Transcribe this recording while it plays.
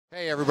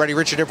Hey everybody,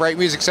 Richard at Bright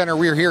Music Center.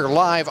 We're here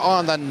live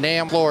on the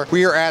NAMM floor.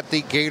 We are at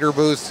the Gator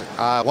booth.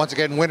 Once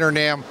again, Winter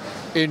NAMM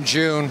in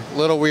June. A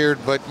little weird,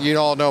 but you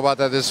all know about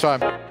that this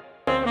time.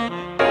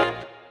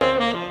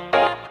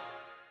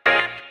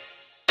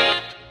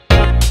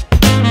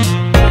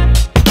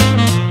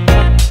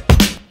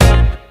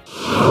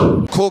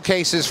 Cool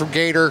cases from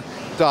Gator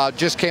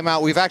just came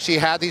out. We've actually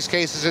had these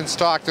cases in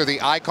stock. They're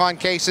the Icon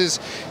cases.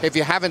 If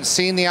you haven't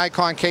seen the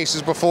Icon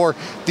cases before,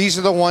 these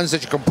are the ones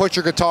that you can put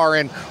your guitar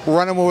in,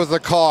 run them with the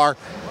car,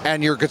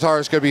 and your guitar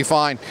is going to be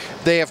fine.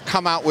 They have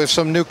come out with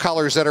some new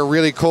colors that are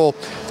really cool.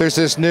 There's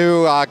this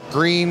new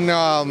green,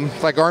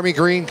 like army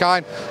green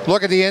kind.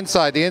 Look at the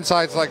inside. The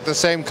inside's like the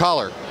same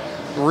color.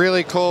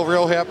 Really cool,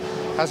 real hip.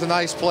 Has a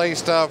nice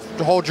place to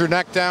hold your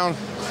neck down.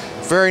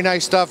 Very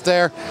nice stuff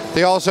there.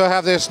 They also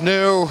have this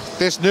new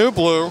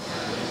blue,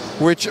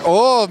 which,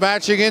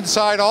 matching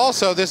inside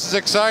also. This is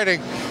exciting.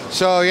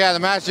 So yeah, the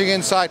matching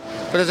inside.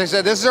 But as I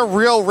said, this is a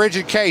real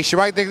rigid case. You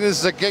might think this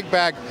is a gig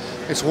bag.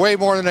 It's way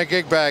more than a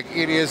gig bag.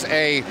 It is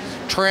a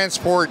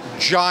transport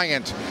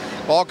giant.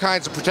 All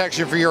kinds of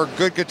protection for your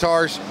good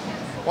guitars.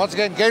 Once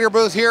again, Gator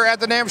booth here at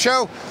the NAMM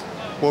show.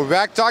 We'll be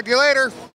back. Talk to you later.